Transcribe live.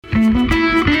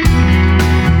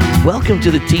Welcome to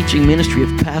the teaching ministry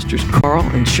of Pastors Carl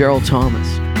and Cheryl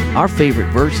Thomas. Our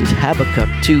favorite verse is Habakkuk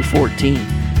 2:14.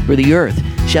 For the earth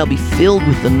shall be filled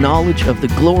with the knowledge of the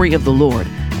glory of the Lord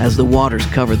as the waters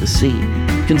cover the sea.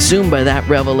 Consumed by that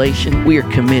revelation, we are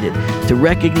committed to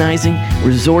recognizing,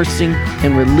 resourcing,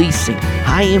 and releasing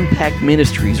high-impact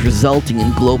ministries resulting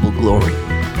in global glory,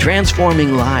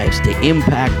 transforming lives to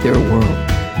impact their world.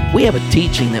 We have a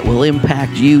teaching that will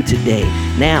impact you today.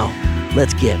 Now,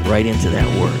 let's get right into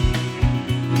that word.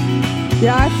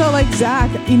 Yeah, I felt like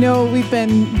Zach. We've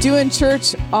been doing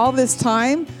church all this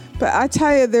time, but I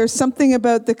tell you, there's something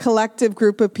about the collective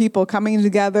group of people coming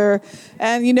together.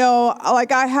 And,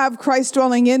 I have Christ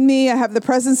dwelling in me. I have the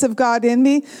presence of God in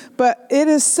me, but it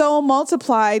is so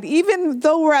multiplied. Even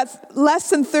though we're at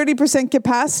less than 30%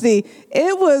 capacity,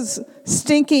 it was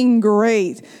stinking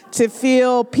great to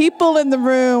feel people in the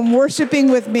room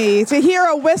worshiping with me, to hear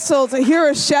a whistle, to hear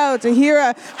a shout, to hear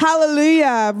a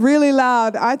hallelujah really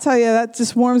loud. I tell you, that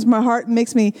just warms my heart and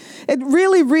it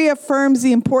really reaffirms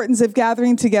the importance of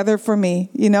gathering together for me.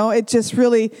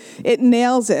 It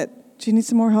nails it. Do you need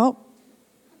some more help?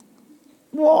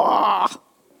 Whoa.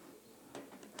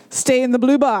 Stay in the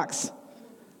blue box.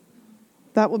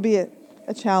 That will be a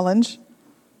challenge.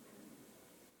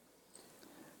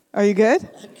 Are you good?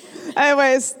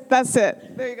 Anyways, that's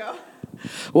it. There you go.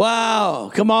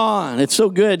 Wow, come on. It's so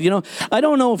good. I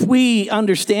don't know if we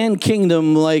understand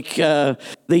kingdom like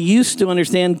they used to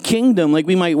understand kingdom. Like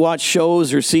we might watch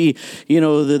shows or see,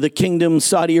 the kingdom,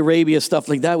 Saudi Arabia, stuff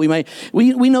like that. We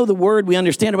know the word, we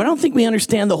understand it, but I don't think we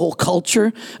understand the whole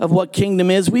culture of what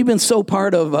kingdom is. We've been so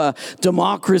part of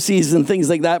democracies and things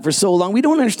like that for so long. We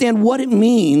don't understand what it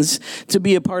means to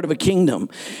be a part of a kingdom.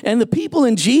 And the people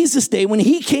in Jesus' day, when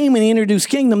he came and he introduced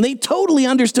kingdom, they totally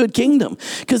understood kingdom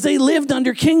because they lived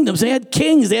under kingdoms. They had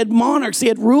kings, they had monarchs, they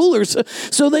had rulers.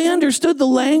 So they understood the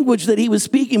language that he was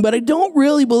speaking. But I don't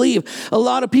really believe a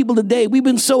lot of people today, we've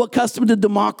been so accustomed to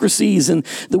democracies and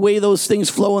the way those things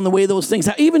flow and the way those things,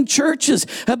 even churches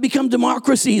have become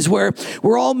democracies where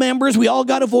we're all members, we all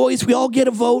got a voice, we all get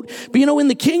a vote. But in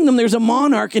the kingdom, there's a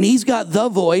monarch and he's got the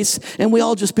voice and we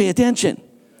all just pay attention.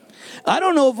 I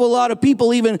don't know if a lot of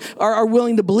people even are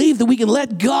willing to believe that we can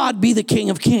let God be the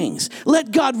King of Kings. Let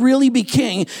God really be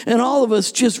king, and all of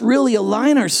us just really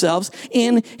align ourselves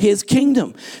in his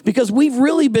kingdom. Because we've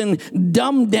really been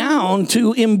dumbed down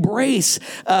to embrace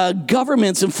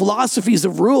governments and philosophies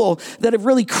of rule that have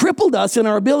really crippled us in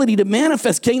our ability to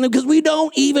manifest kingdom because we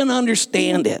don't even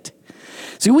understand it.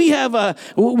 See,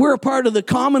 we're a part of the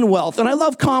Commonwealth, and I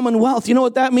love Commonwealth. You know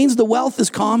what that means? The wealth is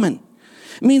common.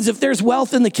 It means if there's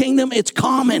wealth in the kingdom, it's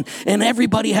common and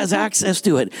everybody has access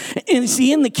to it. And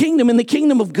see, in the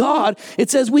kingdom of God, it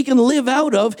says we can live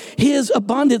out of his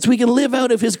abundance. We can live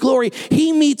out of his glory.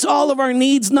 He meets all of our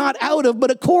needs, not out of, but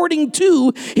according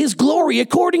to his glory,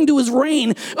 according to his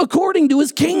reign, according to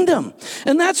his kingdom.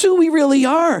 And that's who we really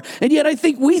are. And yet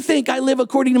we think I live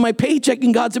according to my paycheck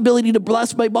and God's ability to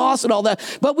bless my boss and all that.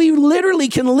 But we literally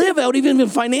can live out, even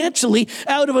financially,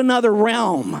 out of another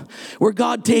realm where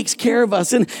God takes care of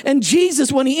us. And Jesus,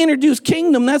 when he introduced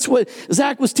kingdom, that's what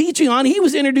Zach was teaching on. He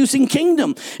was introducing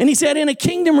kingdom. And he said, in a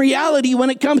kingdom reality, when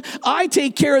it comes, I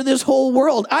take care of this whole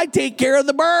world. I take care of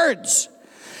the birds.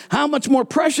 How much more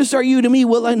precious are you to me?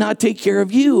 Will I not take care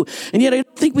of you? And yet I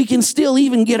don't think we can still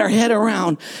even get our head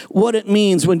around what it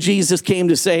means when Jesus came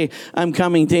to say, I'm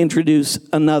coming to introduce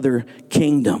another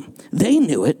kingdom. They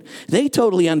knew it. They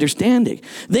totally understand it.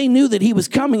 They knew that he was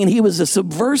coming and he was a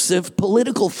subversive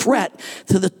political threat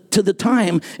to the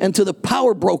time and to the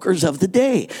power brokers of the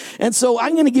day. And so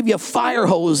I'm going to give you a fire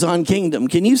hose on kingdom.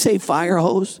 Can you say fire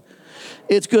hose?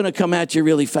 It's going to come at you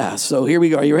really fast. So here we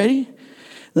go. Are you ready?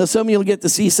 Now, some of you will get to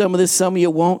see some of this, some of you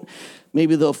won't.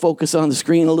 Maybe they'll focus on the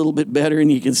screen a little bit better and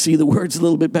you can see the words a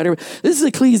little bit better. This is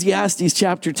Ecclesiastes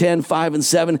chapter 10, 5 and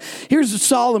 7. Here's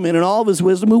Solomon in all of his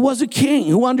wisdom, who was a king,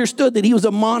 who understood that he was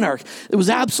a monarch. It was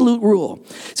absolute rule.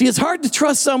 See, it's hard to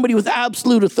trust somebody with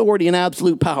absolute authority and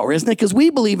absolute power, isn't it? Because we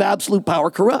believe absolute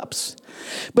power corrupts.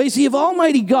 But you see, if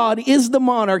Almighty God is the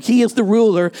monarch, he is the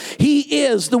ruler, he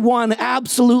is the one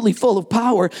absolutely full of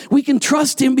power, we can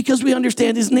trust him because we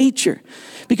understand his nature.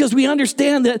 Because we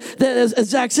understand that as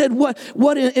Zach said, what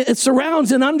it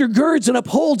surrounds and undergirds and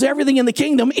upholds everything in the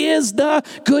kingdom is the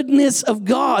goodness of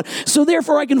God. So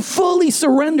therefore I can fully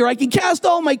surrender. I can cast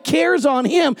all my cares on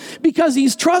him because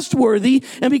he's trustworthy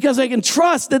and because I can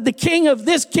trust that the king of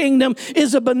this kingdom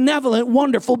is a benevolent,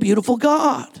 wonderful, beautiful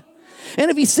God. And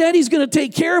if he said he's going to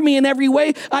take care of me in every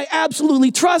way, I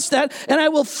absolutely trust that. And I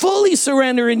will fully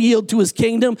surrender and yield to his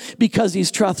kingdom because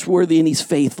he's trustworthy and he's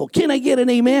faithful. Can I get an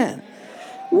amen?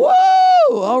 Whoa!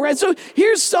 All right, so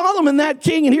here's Solomon, that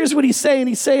king, and here's what he's saying.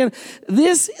 He's saying,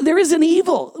 there is an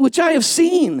evil which I have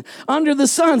seen under the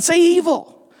sun. Say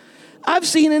evil. I've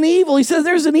seen an evil. He says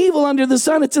there's an evil under the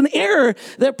sun. It's an error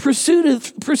that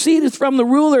proceedeth from the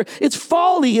ruler. It's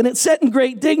folly, and it's set in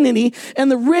great dignity.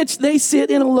 And the rich, they sit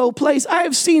in a low place. I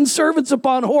have seen servants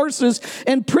upon horses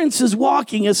and princes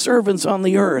walking as servants on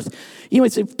the earth. You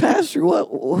might say, Pastor,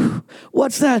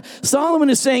 what's that?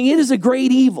 Solomon is saying it is a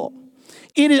great evil.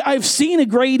 I've seen a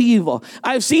great evil.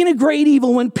 I've seen a great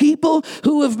evil when people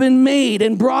who have been made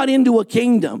and brought into a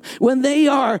kingdom, when they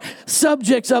are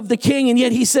subjects of the king, and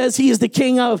yet he says he is the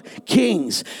King of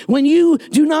Kings. When you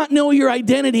do not know your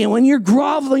identity, and when you're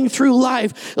groveling through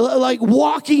life, like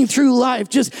walking through life,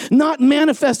 just not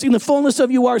manifesting the fullness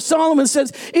of you are, Solomon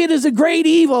says it is a great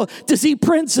evil to see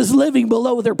princes living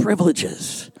below their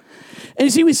privileges. And you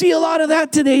see, we see a lot of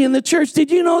that today in the church.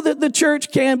 Did you know that the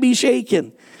church can be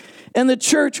shaken? And the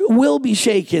church will be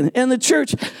shaken. And the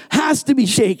church has to be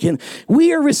shaken.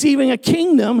 We are receiving a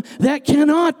kingdom that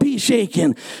cannot be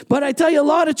shaken. But I tell you, a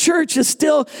lot of church is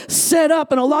still set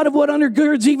up, and a lot of what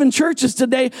undergirds even churches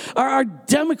today are our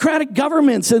democratic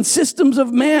governments and systems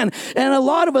of man. And a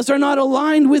lot of us are not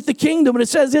aligned with the kingdom. And it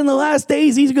says in the last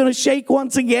days, he's going to shake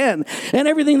once again. And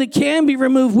everything that can be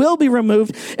removed will be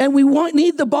removed. And we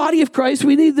need the body of Christ.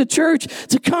 We need the church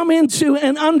to come into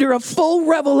and under a full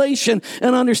revelation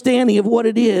and understanding of what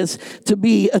it is to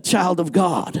be a child of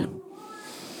God.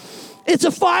 It's a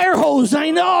fire hose,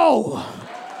 I know.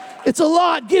 It's a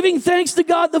lot. Giving thanks to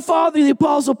God the Father, the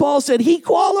Apostle Paul said, He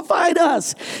qualified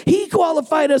us. He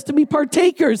qualified us to be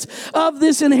partakers of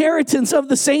this inheritance of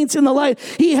the saints in the light.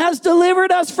 He has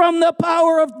delivered us from the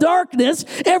power of darkness,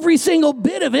 every single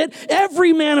bit of it,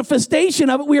 every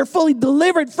manifestation of it. We are fully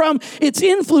delivered from its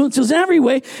influences every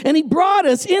way. And He brought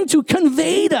us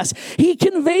conveyed us. He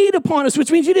conveyed upon us,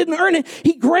 which means you didn't earn it.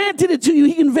 He granted it to you.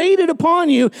 He conveyed it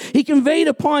upon you. He conveyed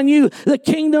upon you the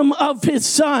kingdom of His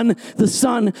Son, the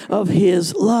Son of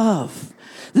His love.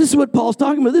 This is what Paul's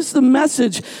talking about. This is the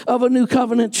message of a new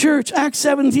covenant church. Acts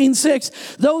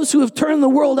 17:6. Those who have turned the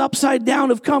world upside down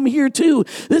have come here too.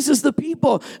 This is the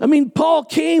people. I mean, Paul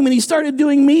came and he started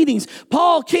doing meetings.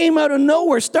 Paul came out of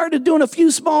nowhere, started doing a few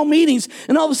small meetings,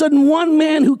 and all of a sudden one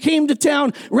man who came to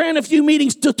town ran a few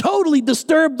meetings to totally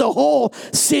disturb the whole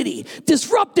city.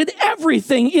 Disrupted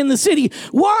everything in the city.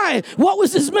 Why? What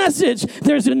was his message?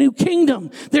 There's a new kingdom.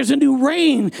 There's a new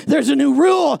reign. There's a new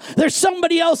rule. There's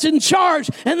somebody else in charge.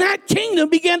 And that kingdom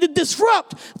began to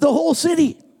disrupt the whole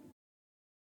city.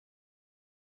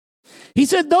 He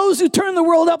said, those who turn the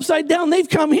world upside down, they've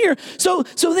come here. So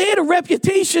they had a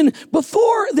reputation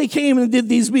before they came and did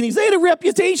these meetings. They had a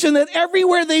reputation that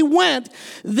everywhere they went,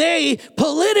 they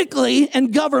politically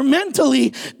and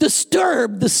governmentally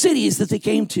disturbed the cities that they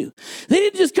came to. They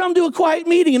didn't just come to a quiet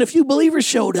meeting and a few believers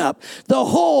showed up. The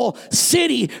whole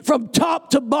city from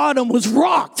top to bottom was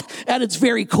rocked at its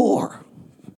very core.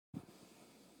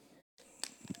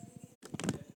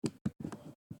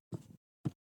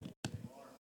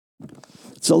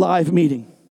 It's a live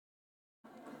meeting.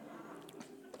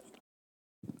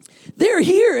 They're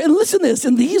here, and listen to this,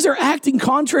 and these are acting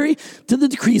contrary to the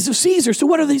decrees of Caesar. So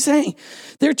what are they saying?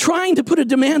 They're trying to put a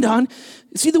demand on,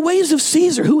 see, the ways of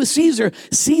Caesar. Who is Caesar?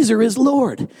 Caesar is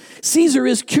Lord. Caesar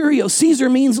is Kyrios. Caesar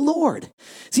means Lord.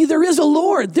 See, there is a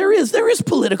Lord. There is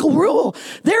political rule.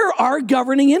 There are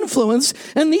governing influence,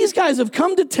 and these guys have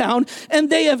come to town, and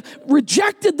they have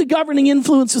rejected the governing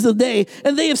influences of the day,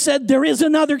 and they have said, there is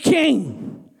another king.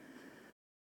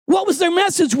 What was their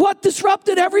message? What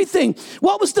disrupted everything?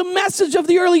 What was the message of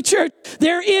the early church?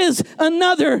 There is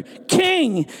another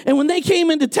king. And when they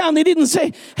came into town, they didn't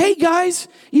say, hey guys,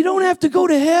 you don't have to go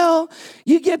to hell.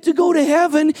 You get to go to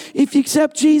heaven if you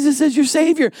accept Jesus as your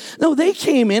Savior. No, they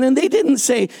came in and they didn't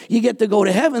say, you get to go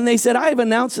to heaven. They said, I've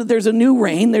announced that there's a new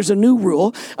reign. There's a new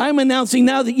rule. I'm announcing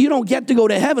now that you don't get to go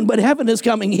to heaven, but heaven is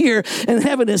coming here and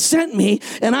heaven has sent me.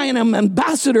 And I am an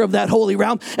ambassador of that holy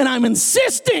realm. And I'm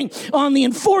insisting on the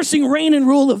enforcement reign and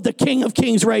rule of the King of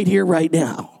Kings right here, right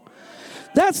now.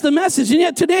 That's the message. And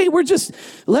yet today we're just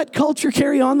let culture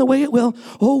carry on the way it will.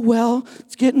 Oh, well,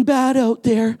 it's getting bad out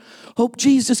there. Hope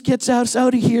Jesus gets us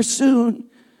out of here soon.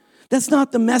 That's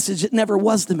not the message. It never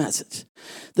was the message.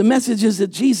 The message is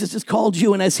that Jesus has called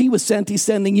you, and as He was sent, He's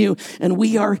sending you, and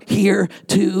we are here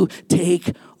to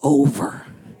take over.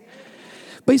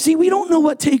 But you see, we don't know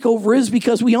what takeover is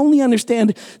because we only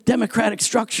understand democratic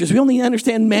structures. We only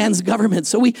understand man's government.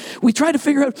 So we try to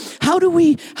figure out how do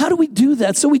we do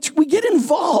that? So we get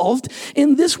involved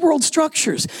in this world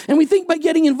structures. And we think by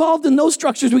getting involved in those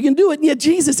structures we can do it. And yet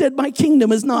Jesus said, my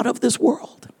kingdom is not of this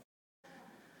world.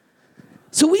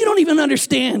 So we don't even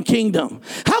understand kingdom.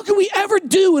 How can we ever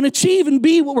do and achieve and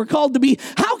be what we're called to be?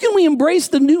 How can we embrace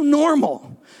the new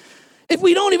normal if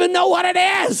we don't even know what it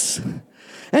is?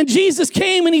 And Jesus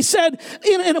came and he said,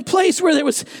 in a place where there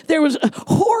was a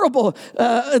horrible,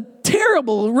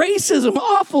 terrible racism,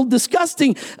 awful,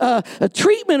 disgusting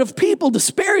treatment of people,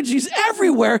 disparities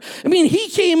everywhere. I mean, he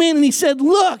came in and he said,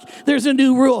 look, there's a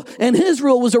new rule. And his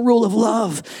rule was a rule of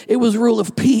love. It was a rule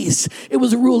of peace. It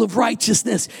was a rule of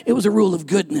righteousness. It was a rule of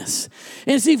goodness.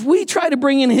 And see, if we try to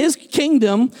bring in his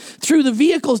kingdom through the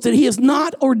vehicles that he has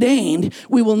not ordained,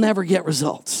 we will never get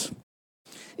results.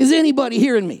 Is anybody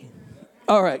hearing me?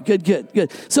 All right, good.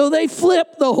 So they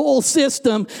flip the whole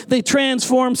system. They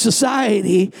transform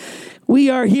society. We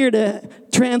are here to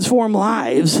transform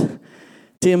lives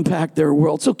to impact their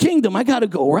world. So kingdom, I got to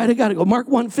go, right? I got to go. Mark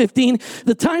 1:15,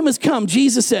 the time has come.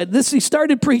 Jesus said this. He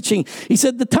started preaching. He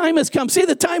said, the time has come. Say,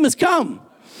 the time has come.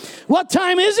 What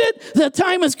time is it? The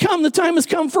time has come. The time has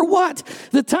come for what?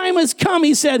 The time has come,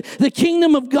 he said, the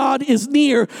kingdom of God is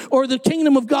near, or the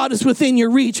kingdom of God is within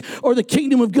your reach, or the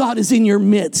kingdom of God is in your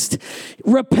midst.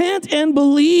 Repent and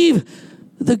believe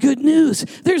the good news.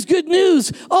 There's good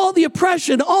news. All the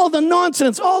oppression, all the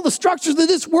nonsense, all the structures of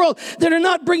this world that are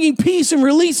not bringing peace and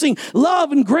releasing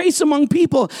love and grace among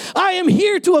people. I am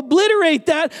here to obliterate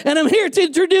that, and I'm here to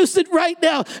introduce it right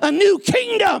now. A new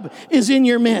kingdom is in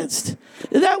your midst.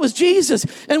 That was Jesus.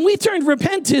 And we turned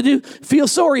repent to feel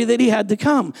sorry that he had to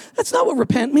come. That's not what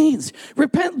repent means.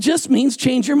 Repent just means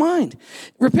change your mind.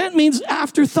 Repent means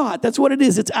afterthought. That's what it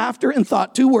is. It's after and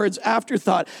thought. 2 words,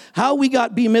 afterthought. How we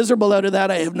got be miserable out of that,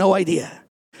 I have no idea.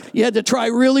 You had to try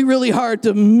really, really hard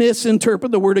to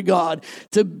misinterpret the word of God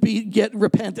to get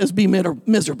repent as be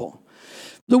miserable.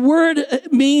 The word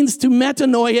means to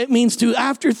metanoia. It means to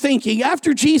after thinking.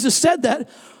 After Jesus said that,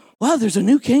 wow, there's a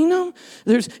new kingdom.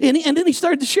 And then he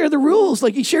started to share the rules.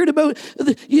 Like he shared about,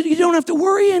 you don't have to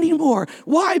worry anymore.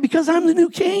 Why? Because I'm the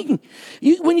new king.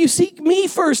 When you seek me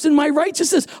first and my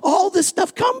righteousness, all this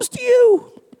stuff comes to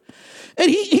you. And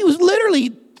he was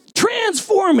literally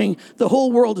transforming the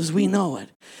whole world as we know it.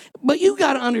 But you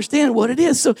got to understand what it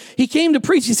is. So he came to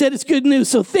preach. He said it's good news.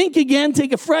 So think again.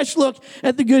 Take a fresh look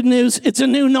at the good news. It's a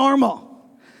new normal.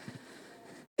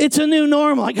 It's a new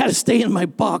normal. I got to stay in my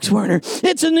box, Werner.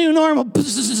 It's a new normal.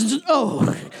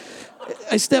 Oh,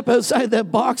 I step outside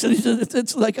that box and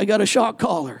it's like I got a shock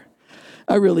collar.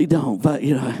 I really don't, but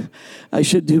I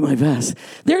should do my best.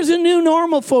 There's a new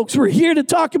normal, folks. We're here to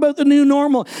talk about the new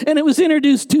normal, and it was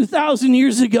introduced 2,000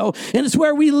 years ago, and it's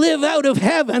where we live out of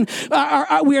heaven.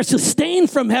 We are sustained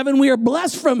from heaven. We are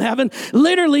blessed from heaven.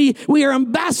 Literally, we are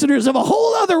ambassadors of a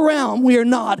whole other realm. We are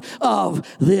not of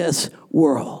this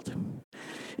world.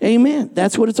 Amen.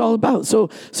 That's what it's all about. So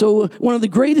one of the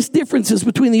greatest differences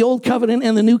between the old covenant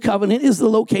and the new covenant is the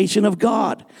location of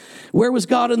God. Where was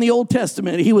God in the Old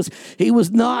Testament? He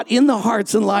was not in the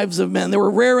hearts and lives of men. There were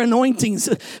rare anointings.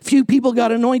 Few people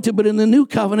got anointed, but in the new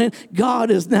covenant, God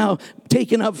is now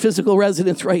taking up physical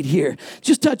residence right here.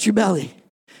 Just touch your belly.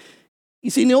 You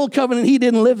see, in the old covenant, he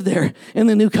didn't live there. In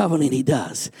the new covenant, he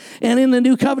does. And in the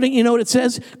new covenant, you know what it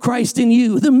says? Christ in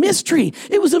you. The mystery.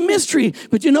 It was a mystery.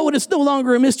 But you know what? It's no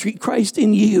longer a mystery. Christ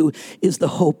in you is the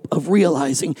hope of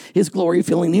realizing his glory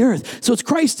filling the earth. So it's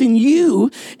Christ in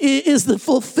you is the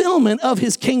fulfillment of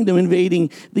his kingdom invading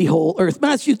the whole earth.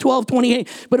 Matthew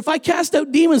 12:28. But if I cast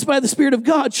out demons by the Spirit of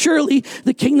God, surely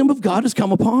the kingdom of God has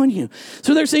come upon you.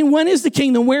 So they're saying, when is the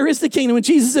kingdom? Where is the kingdom? And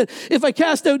Jesus said, if I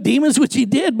cast out demons, which he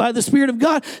did by the Spirit of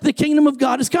God, the kingdom of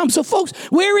God has come. So folks,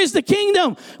 where is the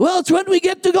kingdom? Well, it's when we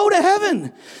get to go to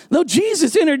heaven. Though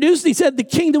Jesus introduced, he said, the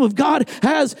kingdom of God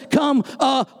has come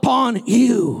upon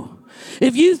you.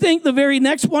 If you think the very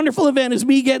next wonderful event is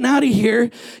me getting out of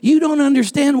here, you don't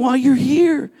understand why you're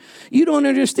here. You don't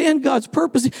understand God's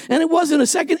purpose. And it wasn't a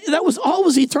second. That was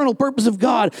always the eternal purpose of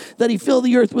God, that he fill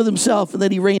the earth with himself and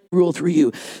that he reign and rule through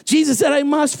you. Jesus said, I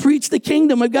must preach the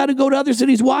kingdom. I've got to go to other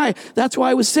cities. Why? That's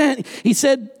why I was sent. He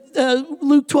said,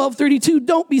 Luke 12:32,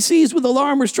 don't be seized with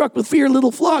alarm or struck with fear,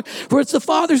 little flock, for it's the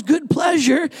Father's good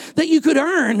pleasure that you could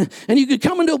earn and you could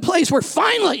come into a place where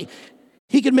finally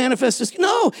he could manifest his.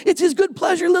 No, it's his good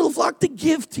pleasure, little flock, to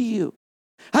give to you.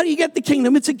 How do you get the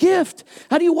kingdom? It's a gift.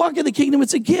 How do you walk in the kingdom?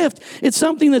 It's a gift. It's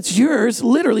something that's yours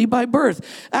literally by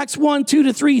birth. Acts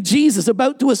 1:2-3, Jesus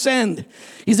about to ascend.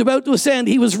 He's about to ascend.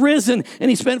 He was risen and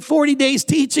he spent 40 days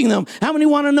teaching them. How many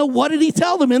want to know what did he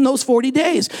tell them in those 40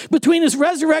 days? Between his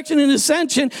resurrection and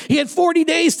ascension, he had 40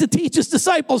 days to teach his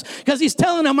disciples because he's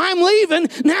telling them, I'm leaving.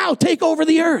 Now take over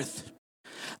the earth.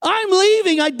 I'm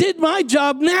leaving. I did my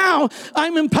job. Now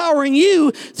I'm empowering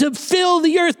you to fill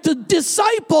the earth, to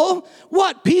disciple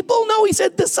what? People? No, he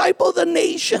said disciple the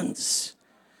nations.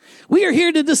 We are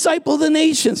here to disciple the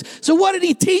nations. So what did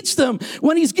he teach them?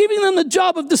 When he's giving them the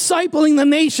job of discipling the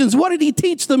nations, what did he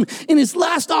teach them in his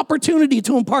last opportunity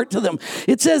to impart to them?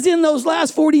 It says in those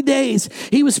last 40 days,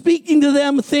 he was speaking to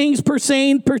them things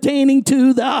pertaining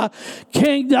to the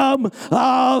kingdom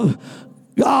of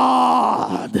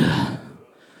God.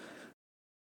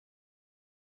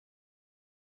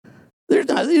 They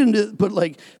didn't put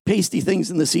like pasty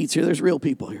things in the seats here. There's real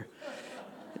people here.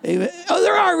 Amen. Oh,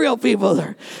 there are real people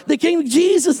there. The kingdom,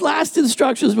 Jesus' last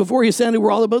instructions before he ascended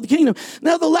were all about the kingdom.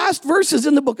 Now, the last verses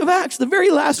in the book of Acts, the very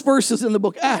last verses in the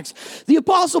book of Acts, the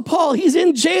Apostle Paul, he's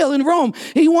in jail in Rome.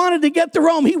 He wanted to get to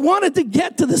Rome. He wanted to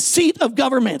get to the seat of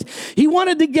government. He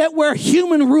wanted to get where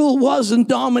human rule was and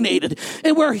dominated.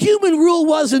 And where human rule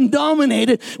was and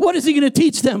dominated, what is he going to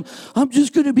teach them? I'm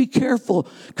just going to be careful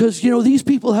because, these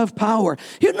people have power.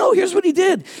 Here's what he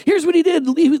did. Here's what he did.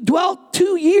 He dwelt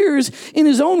 2 years in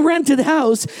his own rented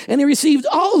house, and he received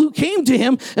all who came to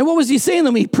him. And what was he saying to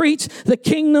them? He preached the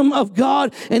kingdom of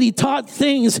God, and he taught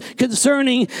things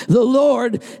concerning the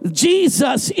Lord.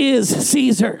 Jesus is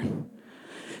Caesar.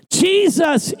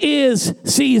 Jesus is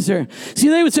Caesar. See,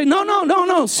 they would say,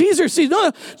 no, Caesar.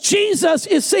 No, Jesus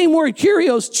is same word,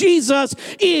 kurios. Jesus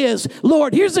is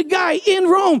Lord. Here's a guy in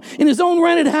Rome in his own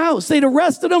rented house. They'd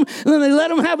arrested him, and then they let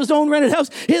him have his own rented house.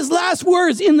 His last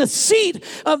words in the seat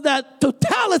of that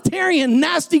totalitarian,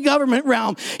 nasty government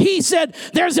realm, he said,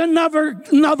 there's another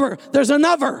government. There's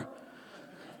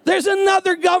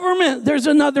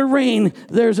another reign.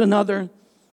 There's another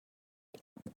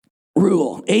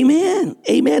rule. Amen.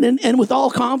 And with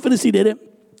all confidence he did it.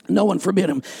 No one forbid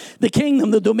him. The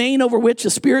kingdom, the domain over which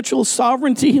the spiritual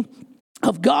sovereignty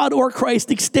of God or Christ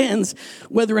extends,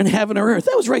 whether in heaven or earth.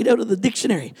 That was right out of the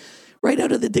dictionary.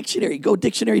 Go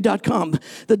dictionary.com.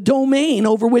 The domain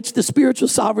over which the spiritual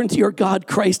sovereignty or God,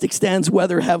 Christ extends,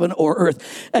 whether heaven or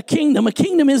earth. A kingdom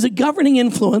is a governing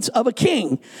influence of a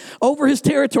king over his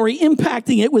territory,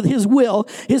 impacting it with his will,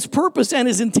 his purpose, and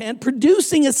his intent,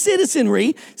 producing a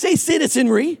citizenry. Say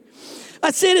citizenry.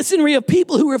 A citizenry of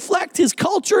people who reflect his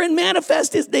culture and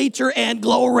manifest his nature and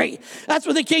glory. That's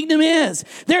what the kingdom is.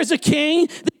 There's a king,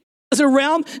 there's a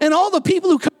realm, and all the people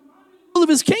who come of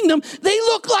his kingdom, they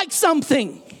look like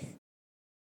something.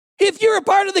 If you're a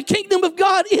part of the kingdom of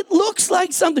God, it looks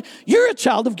like something. You're a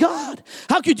child of God.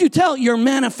 How could you tell? You're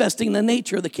manifesting the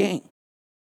nature of the king.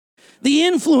 The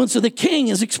influence of the king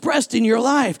is expressed in your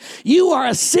life. You are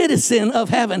a citizen of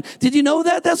heaven. Did you know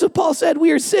that? That's what Paul said.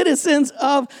 We are citizens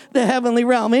of the heavenly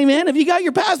realm. Amen. Have you got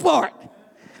your passport?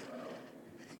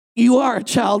 You are a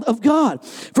child of God.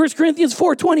 1 Corinthians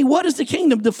 4:20, what is the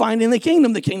kingdom? Defined in the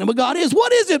kingdom. The kingdom of God is.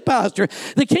 What is it, Pastor?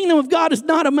 The kingdom of God is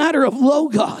not a matter of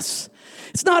logos.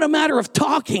 It's not a matter of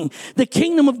talking. The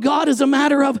kingdom of God is a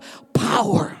matter of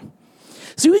power.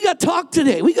 See, we got talk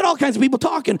today. We got all kinds of people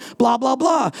talking, blah, blah,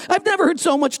 blah. I've never heard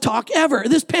so much talk ever.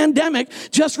 This pandemic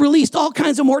just released all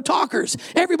kinds of more talkers.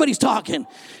 Everybody's talking.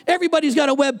 Everybody's got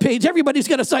a web page. Everybody's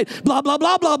got a site, blah, blah,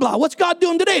 blah, blah, blah. What's God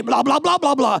doing today? Blah, blah, blah,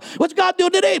 blah, blah. What's God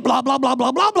doing today? Blah, blah, blah,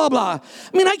 blah, blah, blah, blah.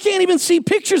 I mean, I can't even see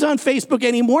pictures on Facebook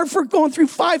anymore for going through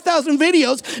 5,000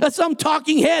 videos of some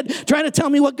talking head trying to tell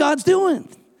me what God's doing.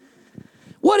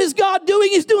 What is God doing?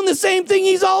 He's doing the same thing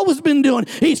he's always been doing.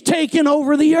 He's taken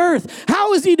over the earth.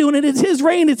 How is he doing it? It's his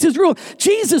reign. It's his rule.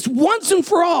 Jesus, once and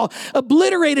for all,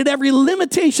 obliterated every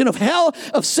limitation of hell,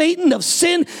 of Satan, of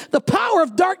sin. The power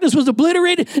of darkness was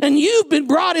obliterated, and you've been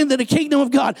brought into the kingdom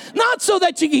of God. Not so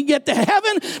that you can get to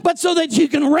heaven, but so that you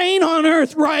can reign on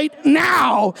earth right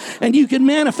now, and you can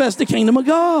manifest the kingdom of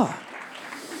God.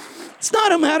 It's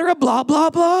not a matter of blah, blah,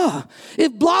 blah.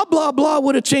 If blah, blah, blah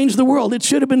would have changed the world, it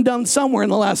should have been done somewhere in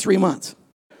the last 3 months.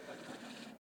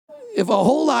 If a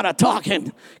whole lot of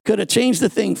talking could have changed the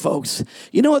thing, folks,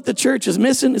 you know what the church is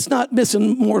missing? It's not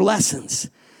missing more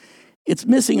lessons. It's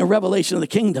missing a revelation of the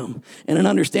kingdom and an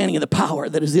understanding of the power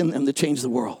that is in them to change the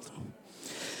world.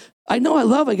 I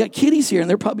got kiddies here, and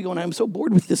they're probably going, I'm so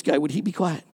bored with this guy. Would he be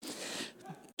quiet?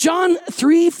 John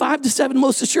 3:5-7,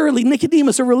 most assuredly,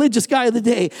 Nicodemus, a religious guy of the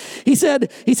day, he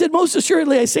said, most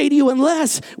assuredly, I say to you,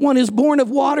 unless one is born of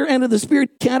water and of the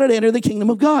Spirit, cannot enter the kingdom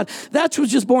of God. That's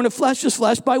what's just born of flesh is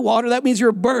flesh, by water. That means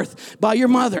you're birthed by your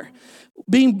mother.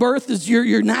 Being birthed is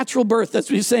your natural birth. That's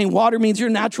what he's saying. Water means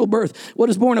your natural birth. What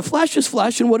is born of flesh is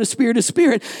flesh, and what is spirit is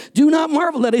spirit. Do not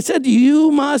marvel that I said, you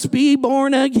must be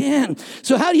born again.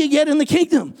 So how do you get in the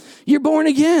kingdom? You're born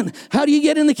again. How do you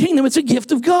get in the kingdom? It's a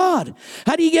gift of God.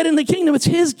 How do you get in the kingdom? It's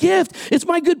his gift. It's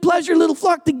my good pleasure, little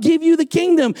flock, to give you the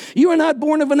kingdom. You are not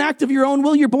born of an act of your own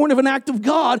will. You're born of an act of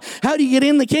God. How do you get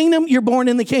in the kingdom? You're born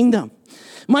in the kingdom.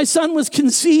 My son was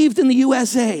conceived in the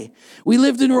USA. We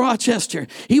lived in Rochester.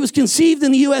 He was conceived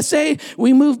in the USA.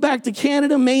 We moved back to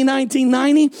Canada, May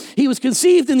 1990. He was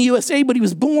conceived in the USA, but he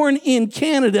was born in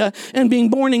Canada, and being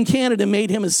born in Canada made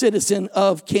him a citizen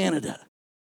of Canada.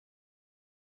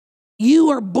 You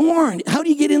are born. How do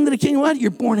you get into the kingdom of God?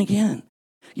 You're born again.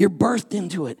 You're birthed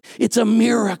into it. It's a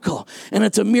miracle, and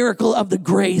it's a miracle of the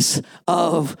grace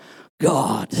of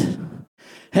God.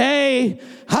 Hey,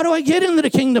 how do I get into the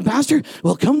kingdom, Pastor?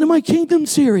 Well, come to my kingdom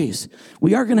series.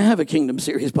 We are going to have a kingdom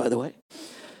series, by the way.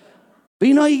 But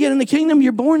you know how you get in the kingdom?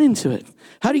 You're born into it.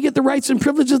 How do you get the rights and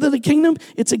privileges of the kingdom?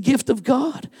 It's a gift of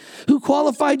God. Who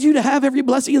qualified you to have every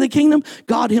blessing of the kingdom?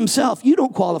 God himself. You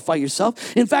don't qualify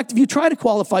yourself. In fact, if you try to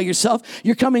qualify yourself,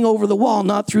 you're coming over the wall,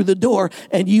 not through the door,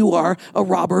 and you are a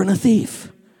robber and a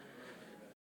thief.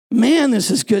 Man, this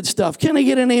is good stuff. Can I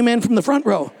get an amen from the front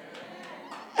row?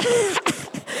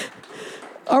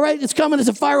 All right, it's coming as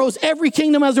a fire hose. Every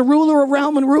kingdom has a ruler, a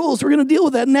realm, and rules. We're going to deal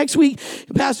with that. Next week,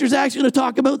 Pastor Zach's going to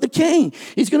talk about the king.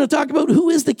 He's going to talk about who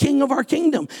is the king of our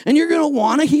kingdom. And you're going to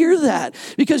want to hear that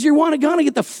because you're going to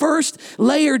get the first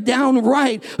layer down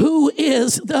right. Who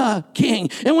is the king?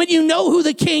 And when you know who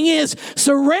the king is,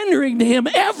 surrendering to him,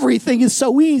 everything is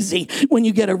so easy when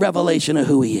you get a revelation of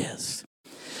who he is.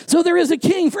 So there is a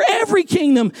king. For every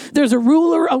kingdom, there's a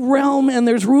ruler, a realm, and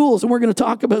there's rules. And we're going to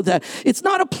talk about that. It's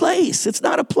not a place. It's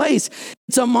not a place.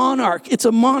 It's a monarch. It's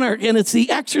a monarch, and it's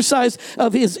the exercise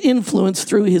of his influence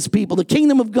through his people. The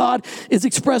kingdom of God is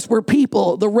expressed where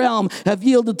people, the realm, have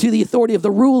yielded to the authority of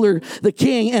the ruler, the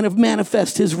king, and have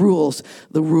manifest his rules,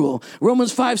 the rule.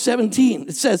 Romans 5:17,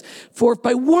 it says, for if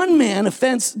by one man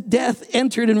offense, death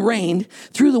entered and reigned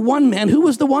through the one man. Who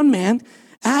was the one man?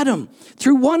 Adam.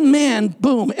 Through one man,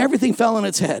 boom, everything fell on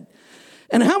its head.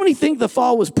 And how many think the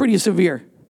fall was pretty severe?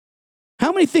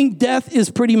 How many think death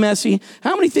is pretty messy?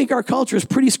 How many think our culture is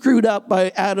pretty screwed up by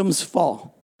Adam's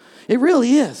fall? It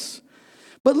really is.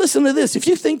 But listen to this. If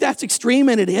you think that's extreme,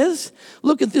 and it is,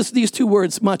 look at these two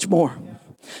words, much more.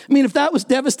 I mean, if that was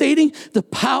devastating, the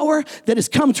power that has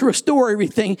come to restore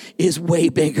everything is way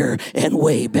bigger and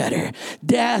way better.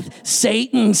 Death,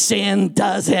 Satan, sin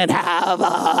doesn't have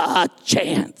a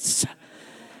chance.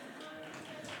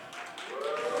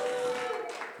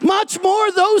 Much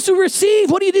more those who receive.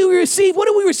 What do? We receive. What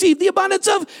do we receive? The abundance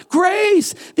of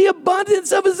grace. The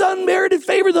abundance of his unmerited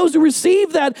favor. Those who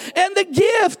receive that. And the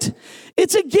gift.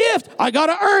 It's a gift. I got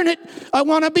to earn it. I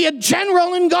want to be a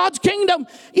general in God's kingdom.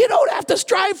 You don't have to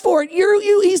strive for it.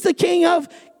 He's the King of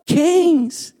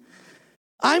Kings.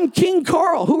 I'm King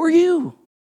Carl. Who are you?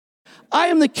 I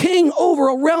am the king over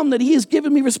a realm that he has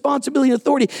given me responsibility and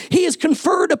authority. He has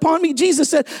conferred upon me. Jesus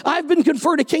said, I've been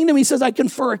conferred a kingdom. He says, I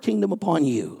confer a kingdom upon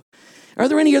you. Are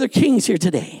there any other kings here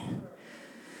today?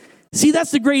 See,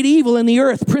 that's the great evil in the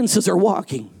earth. Princes are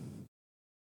walking.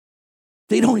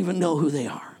 They don't even know who they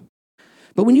are.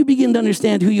 But when you begin to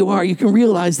understand who you are, you can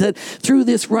realize that through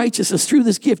this righteousness, through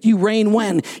this gift, you reign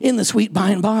when? In the sweet by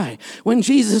and by. When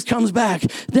Jesus comes back,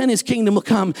 then his kingdom will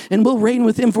come and we'll reign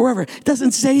with him forever. It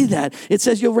doesn't say that. It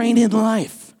says you'll reign in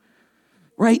life.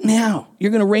 Right now.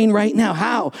 You're going to reign right now.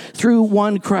 How? Through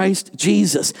one Christ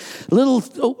Jesus. I was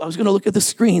going to look at the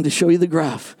screen to show you the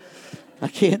graph. I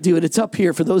can't do it. It's up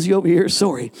here for those of you over here.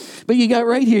 Sorry. But you got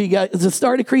right here, you got the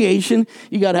start of creation.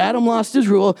 You got Adam lost his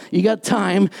rule. You got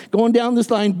time going down this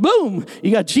line. Boom.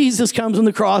 You got Jesus comes on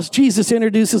the cross. Jesus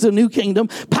introduces a new kingdom.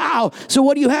 Pow. So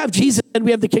what do you have? Jesus said we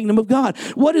have the kingdom of God.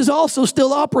 What is also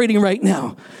still operating right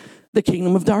now? The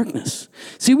kingdom of darkness.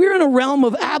 See, we're in a realm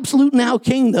of absolute now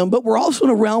kingdom, but we're also in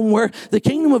a realm where the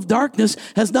kingdom of darkness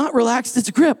has not relaxed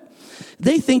its grip.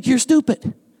 They think you're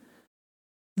stupid.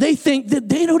 They think that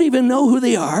they don't even know who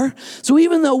they are. So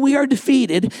even though we are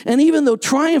defeated, and even though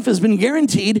triumph has been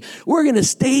guaranteed, we're going to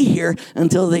stay here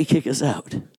until they kick us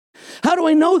out. How do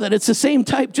I know that? It's the same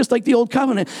type, just like the old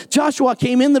covenant. Joshua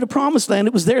came into the promised land.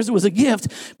 It was theirs. It was a gift,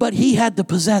 but he had to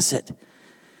possess it.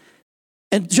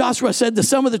 And Joshua said to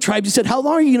some of the tribes, he said, how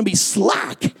long are you going to be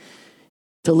slack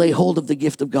to lay hold of the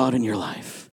gift of God in your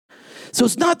life? So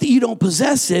it's not that you don't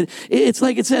possess it. It's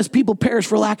like it says, people perish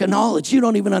for lack of knowledge. You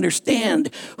don't even understand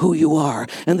who you are.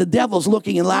 And the devil's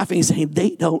looking and laughing, saying,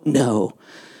 they don't know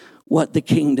what the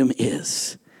kingdom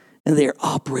is. And they're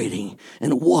operating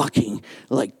and walking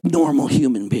like normal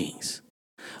human beings.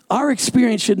 Our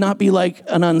experience should not be like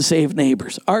an unsaved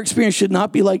neighbor's. Our experience should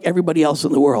not be like everybody else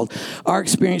in the world. Our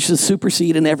experience should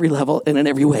supersede in every level and in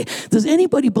every way. Does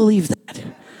anybody believe that?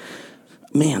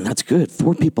 Man, that's good.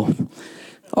 4 people.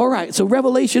 All right, so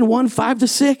Revelation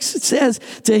 1:5-6, it says,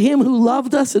 to him who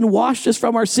loved us and washed us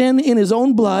from our sin in his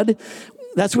own blood.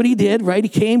 That's what he did, right? He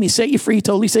came, he set you free,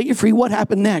 totally set you free. What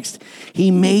happened next?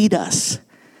 He made us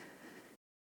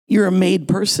you're a made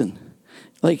person.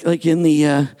 Like in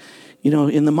the,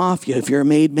 in the mafia, if you're a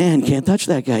made man, can't touch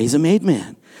that guy. He's a made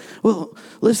man. Well,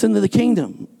 listen to the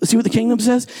kingdom. See what the kingdom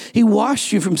says? He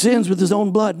washed you from sins with his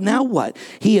own blood. Now what?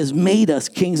 He has made us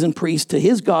kings and priests to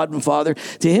his God and Father.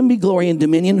 To him be glory and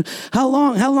dominion. How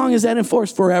long? How long is that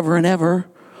enforced? Forever and ever.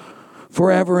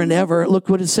 Forever and ever. Look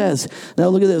what it says. Now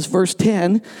look at this. Verse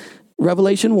 10,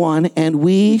 Revelation 1, and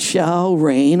we shall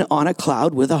reign on a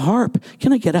cloud with a harp.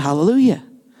 Can I get a hallelujah?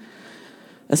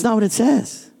 That's not what it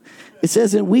says. It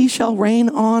says, and we shall reign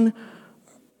on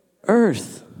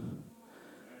earth.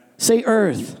 Say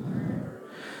earth.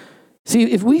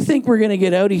 See, if we think we're going to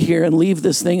get out of here and leave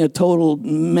this thing a total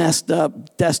messed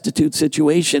up, destitute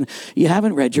situation, you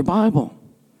haven't read your Bible.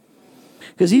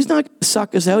 Because he's not going to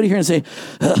suck us out of here and say,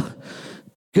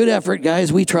 good effort,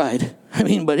 guys, we tried.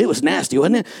 But it was nasty,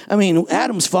 wasn't it?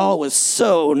 Adam's fall was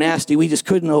so nasty, we just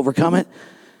couldn't overcome it.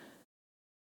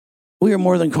 We are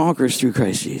more than conquerors through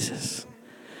Christ Jesus.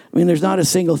 There's not a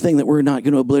single thing that we're not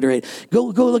going to obliterate. Go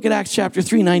look at Acts chapter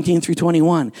 3, 19 through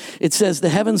 21. It says, the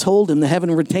heavens hold him, the heaven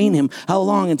retain him. How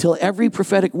long? Until every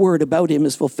prophetic word about him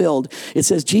is fulfilled. It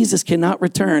says Jesus cannot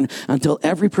return until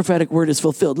every prophetic word is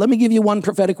fulfilled. Let me give you one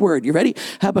prophetic word. You ready?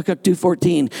 Habakkuk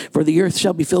 2:14. For the earth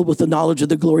shall be filled with the knowledge of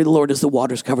the glory of the Lord as the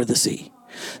waters cover the sea.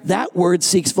 That word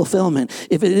seeks fulfillment.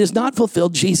 If it is not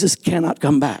fulfilled, Jesus cannot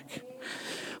come back.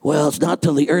 Well, it's not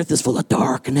till the earth is full of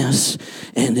darkness,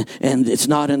 and it's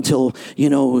not until,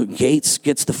 Gates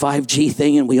gets the 5G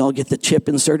thing and we all get the chip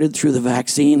inserted through the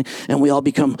vaccine and we all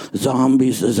become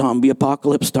zombies, the zombie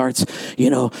apocalypse starts,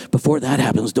 before that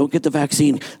happens, don't get the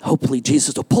vaccine. Hopefully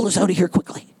Jesus will pull us out of here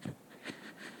quickly.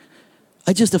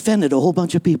 I just offended a whole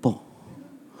bunch of people.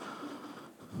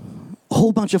 A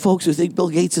whole bunch of folks who think Bill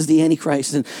Gates is the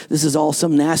Antichrist and this is all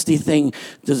some nasty thing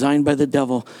designed by the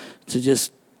devil to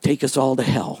just take us all to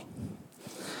hell.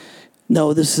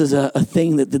 No, this is a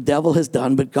thing that the devil has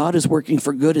done, but God is working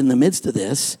for good in the midst of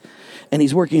this, and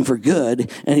he's working for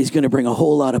good, and he's going to bring a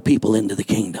whole lot of people into the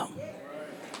kingdom.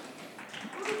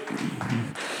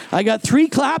 I got 3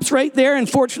 claps right there, and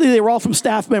fortunately they were all from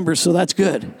staff members, so that's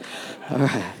good.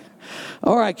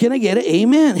 All right, can I get it?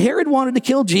 Amen. Herod wanted to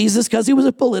kill Jesus because he was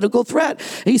a political threat.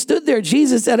 He stood there.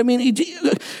 Jesus said,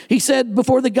 he said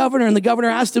before the governor, and the governor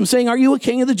asked him, saying, are you a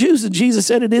king of the Jews? And Jesus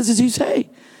said, it is as you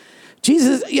say.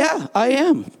 Jesus, yeah, I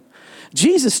am.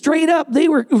 Jesus, straight up, the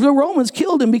Romans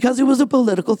killed him because he was a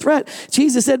political threat.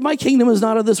 Jesus said, my kingdom is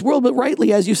not of this world, but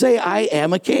rightly, as you say, I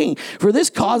am a king. For this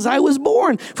cause I was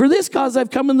born. For this cause I've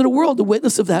come into the world, to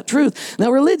witness of that truth. Now,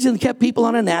 religion kept people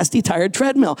on a nasty, tired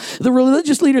treadmill. The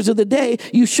religious leaders of the day,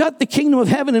 you shut the kingdom of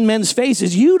heaven in men's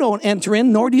faces. You don't enter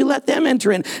in, nor do you let them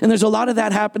enter in. And there's a lot of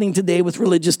that happening today with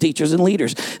religious teachers and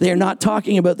leaders. They are not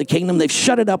talking about the kingdom. They've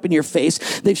shut it up in your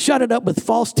face. They've shut it up with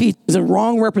false teachings and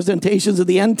wrong representations of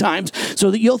the end times,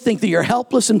 so that you'll think that you're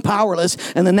helpless and powerless,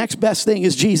 and the next best thing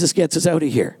is Jesus gets us out of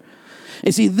here.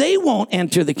 You see, they won't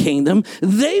enter the kingdom.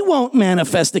 They won't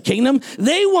manifest the kingdom.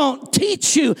 They won't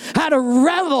teach you how to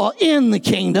revel in the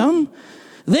kingdom.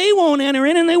 They won't enter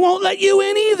in, and they won't let you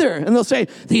in either. And they'll say,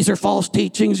 these are false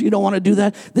teachings. You don't want to do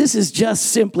that. This is just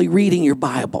simply reading your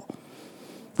Bible.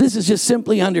 This is just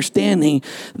simply understanding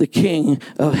the King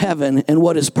of heaven and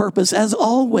what his purpose has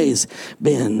always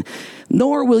been.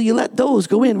 Nor will you let those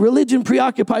go in. Religion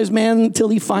preoccupies man until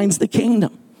he finds the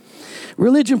kingdom.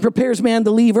 Religion prepares man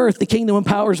to leave earth. The kingdom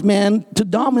empowers man to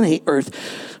dominate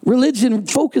earth. Religion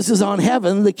focuses on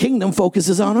heaven. The kingdom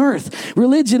focuses on earth.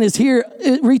 Religion is here.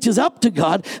 It reaches up to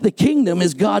God. The kingdom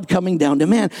is God coming down to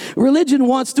man. Religion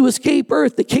wants to escape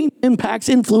earth. The kingdom impacts,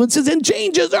 influences, and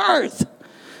changes earth.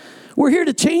 We're here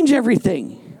to change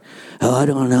everything. Oh, I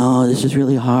don't know. This is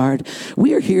really hard.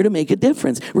 We are here to make a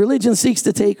difference. Religion seeks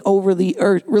to take over the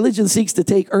earth. Religion seeks to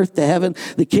take earth to heaven.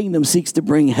 The kingdom seeks to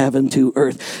bring heaven to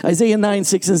earth. Isaiah 9,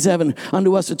 6 and 7.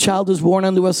 Unto us a child is born.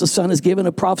 Unto us a son is given.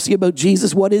 A prophecy about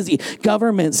Jesus. What is he?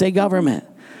 Government. Say government.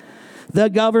 The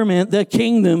government, the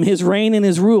kingdom, his reign and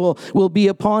his rule will be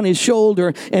upon his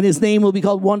shoulder, and his name will be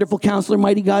called Wonderful Counselor,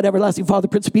 Mighty God, Everlasting Father,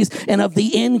 Prince of Peace. And of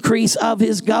the increase of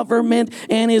his government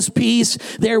and his peace,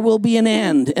 there will be an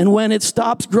end. And when it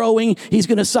stops growing, he's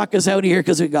going to suck us out of here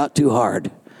because it got too hard.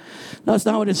 No, that's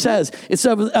not what it says. It's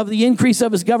of the increase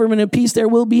of his government and peace, there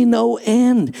will be no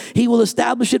end. He will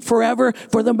establish it forever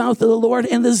for the mouth of the Lord,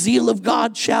 and the zeal of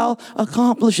God shall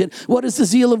accomplish it. What is the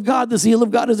zeal of God? The zeal of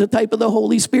God is a type of the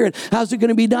Holy Spirit. How's it going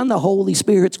to be done? The Holy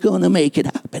Spirit's going to make it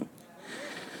happen.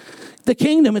 The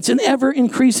kingdom, it's an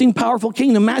ever-increasing, powerful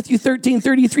kingdom. Matthew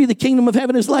 13:33, the kingdom of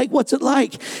heaven is like, what's it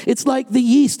like? It's like the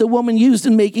yeast a woman used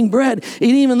in making bread.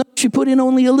 And even though she put in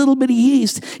only a little bit of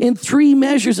yeast in 3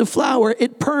 measures of flour,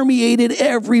 it permeated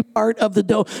every part of the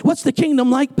dough. What's the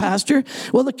kingdom like, Pastor?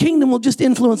 Well, the kingdom will just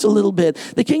influence a little bit.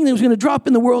 The kingdom is going to drop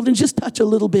in the world and just touch a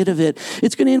little bit of it.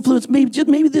 It's going to influence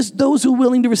maybe those who are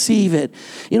willing to receive it.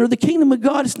 You know, the kingdom of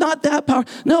God, it's not that powerful.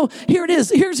 No, here it is.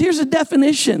 Here's a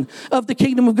definition of the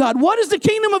kingdom of God. What is the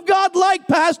kingdom of God like,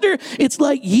 Pastor? It's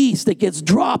like yeast that gets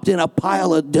dropped in a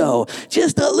pile of dough.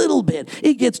 Just a little bit.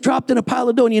 It gets dropped in a pile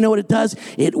of dough, and you know what it does?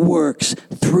 It works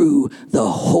through the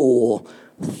whole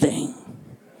thing.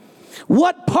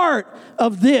 What part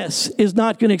of this is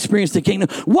not going to experience the kingdom?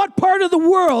 What part of the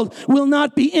world will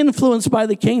not be influenced by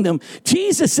the kingdom?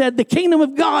 Jesus said the kingdom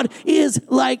of God is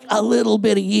like a little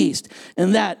bit of yeast.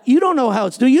 And that, you don't know how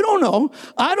it's doing. You don't know.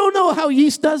 I don't know how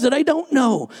yeast does it. I don't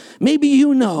know. Maybe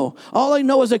you know. All I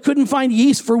know is I couldn't find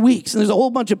yeast for weeks. And there's a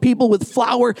whole bunch of people with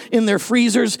flour in their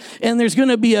freezers. And there's going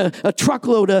to be a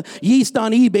truckload of yeast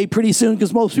on eBay pretty soon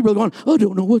because most people are going, I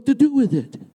don't know what to do with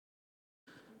it.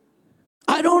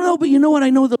 I don't know, but you know what? I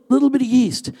know the little bit of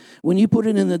yeast, when you put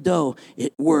it in the dough,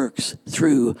 it works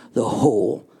through the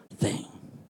whole thing.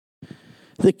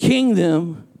 The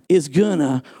kingdom is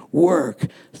gonna work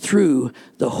through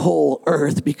the whole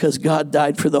earth because God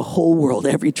died for the whole world,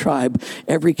 every tribe,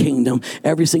 every kingdom,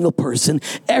 every single person.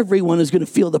 Everyone is going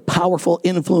to feel the powerful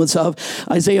influence of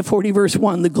Isaiah 40 verse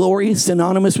 1. The glory,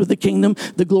 synonymous with the kingdom,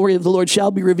 the glory of the Lord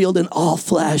shall be revealed and all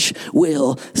flesh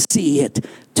will see it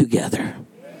together.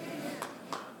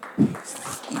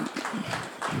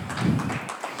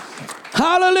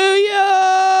 Hallelujah!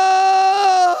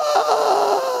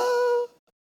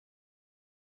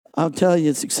 I'll tell you,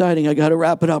 it's exciting. I got to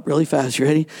wrap it up really fast. You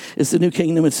ready? It's the new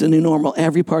kingdom. It's the new normal.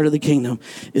 Every part of the kingdom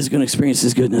is going to experience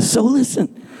His goodness. So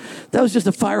listen, that was just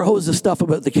a fire hose of stuff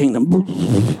about the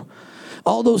kingdom.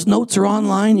 All those notes are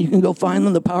online. You can go find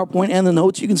them, the PowerPoint and the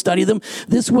notes. You can study them.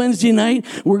 This Wednesday night,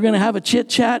 we're going to have a chit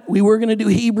chat. We were going to do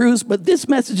Hebrews, but this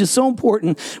message is so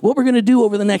important. What we're going to do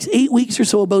over the next 8 weeks or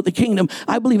so about the kingdom,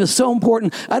 I believe is so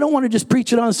important. I don't want to just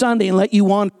preach it on Sunday and let you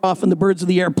wander off and the birds of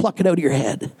the air pluck it out of your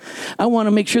head. I want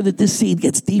to make sure that this seed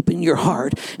gets deep in your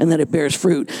heart and that it bears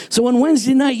fruit. So on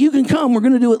Wednesday night, you can come. We're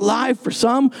going to do it live for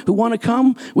some who want to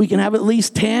come. We can have at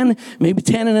least 10, maybe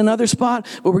 10 in another spot,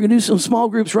 but we're going to do some small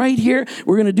groups right here.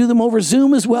 We're going to do them over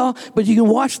Zoom as well, but you can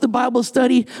watch the Bible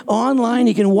study online.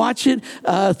 You can watch it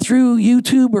through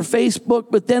YouTube or Facebook,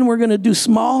 but then we're going to do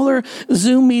smaller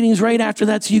Zoom meetings right after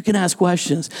that so you can ask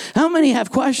questions. How many have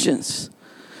questions?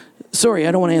 Sorry,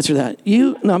 I don't want to answer that.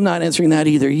 You? No, I'm not answering that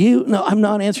either. You? No, I'm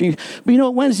not answering. But you know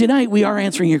what? Wednesday night, we are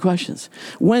answering your questions.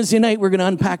 Wednesday night, we're going to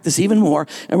unpack this even more,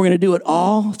 and we're going to do it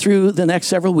all through the next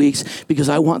several weeks because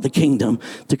I want the kingdom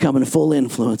to come in full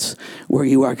influence where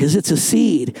you are because it's a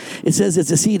seed. It says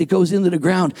it's a seed. It goes into the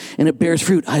ground, and it bears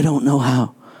fruit. I don't know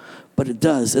how, but it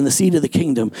does. And the seed of the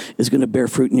kingdom is going to bear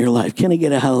fruit in your life. Can I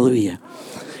get a hallelujah?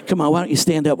 Come on, why don't you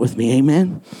stand up with me?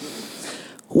 Amen.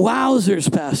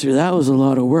 Wowzers, Pastor. That was a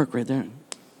lot of work right there.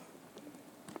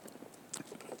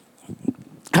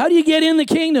 How do you get in the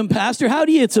kingdom, Pastor?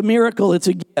 It's a miracle. It's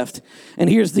a gift. And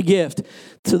here's the gift.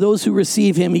 To those who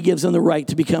receive Him, He gives them the right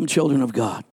to become children of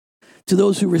God. To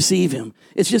those who receive Him.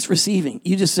 It's just receiving.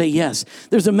 You just say yes.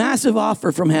 There's a massive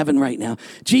offer from heaven right now.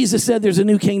 Jesus said there's a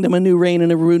new kingdom, a new reign,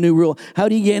 and a new rule. How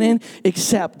do you get in?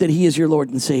 Accept that He is your Lord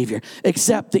and Savior.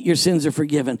 Accept that your sins are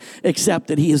forgiven. Accept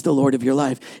that He is the Lord of your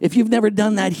life. If you've never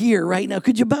done that here right now,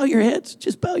 could you bow your heads?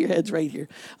 Just bow your heads right here.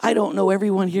 I don't know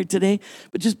everyone here today,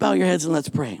 but just bow your heads and let's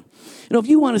pray. You know, if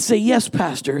you want to say, yes,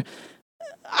 Pastor,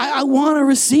 I want to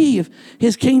receive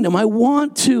His kingdom. I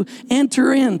want to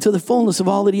enter into the fullness of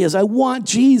all that He is. I want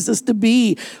Jesus to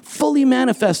be fully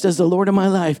manifest as the Lord of my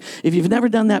life. If you've never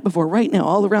done that before, right now,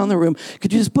 all around the room,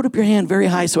 could you just put up your hand very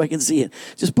high so I can see it?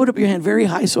 Just put up your hand very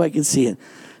high so I can see it.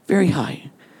 Very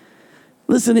high.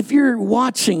 Listen, if you're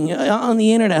watching on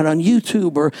the internet, on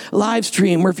YouTube or live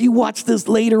stream, or if you watch this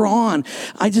later on,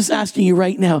 I'm just asking you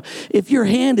right now, if your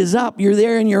hand is up, you're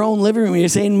there in your own living room, you're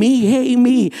saying, me, hey,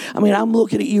 me. I mean, I'm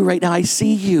looking at you right now. I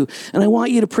see you. And I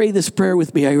want you to pray this prayer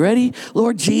with me. Are you ready?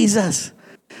 Lord Jesus,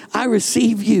 I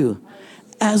receive you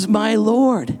as my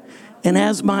Lord and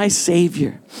as my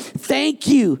Savior. Thank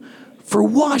you for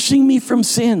washing me from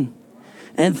sin.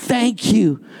 And thank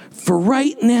you for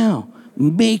right now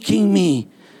making me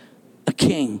a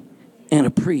king and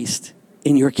a priest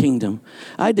in your kingdom.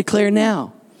 I declare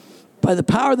now, by the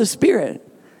power of the Spirit,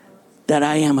 that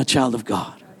I am a child of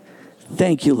God.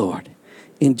 Thank you, Lord.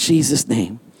 In Jesus'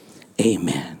 name,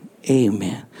 amen.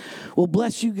 Amen. Well,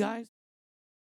 bless you guys.